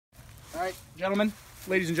All right, gentlemen,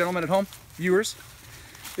 ladies and gentlemen at home, viewers,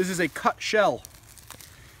 this is a cut shell.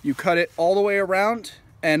 You cut it all the way around,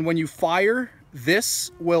 and when you fire,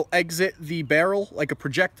 this will exit the barrel like a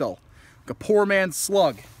projectile, like a poor man's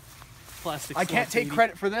slug. Plastic I can't take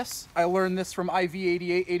credit for this. I learned this from IV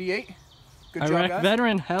 8888. Good job, guys.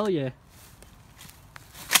 Veteran, hell yeah.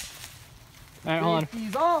 All right, hold on.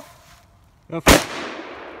 Safety's off. Oh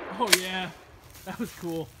yeah, that was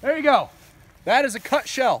cool. There you go. That is a cut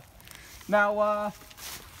shell. Now, all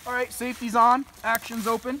right, safety's on, action's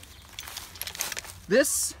open.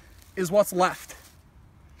 This is what's left.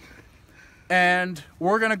 And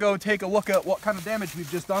we're gonna go take a look at what kind of damage we've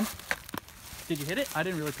just done. Did you hit it? I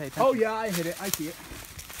didn't really pay attention. Oh yeah, I hit it, I see it.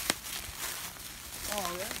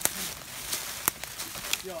 Oh yeah.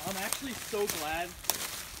 Yo, I'm actually so glad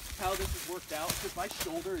how this has worked out because my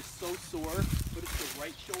shoulder is so sore, but it's the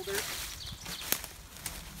right shoulder.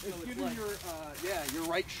 It's giving like, your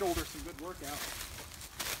right shoulder some good workout.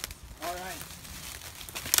 All right.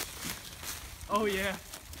 Oh yeah,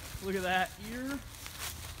 look at that. Here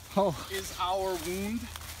oh. is our wound.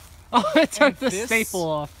 Oh, it took the staple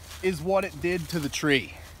off. Is what it did to the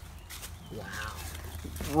tree. Wow.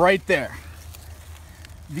 Right there.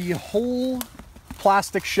 The whole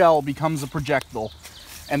plastic shell becomes a projectile,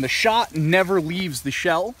 and the shot never leaves the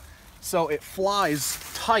shell, so it flies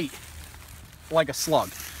tight like a slug.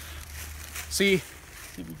 See?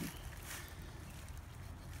 I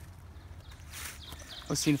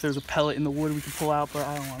was seeing if there's a pellet in the wood we can pull out, but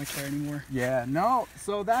I don't want to care anymore. Yeah, no.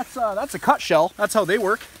 So that's a cut shell. That's how they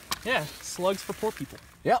work. Yeah, slugs for poor people.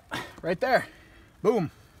 Yep, right there.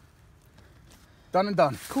 Boom. Done and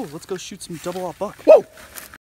done. Cool, let's go shoot some double-aught buck. Whoa!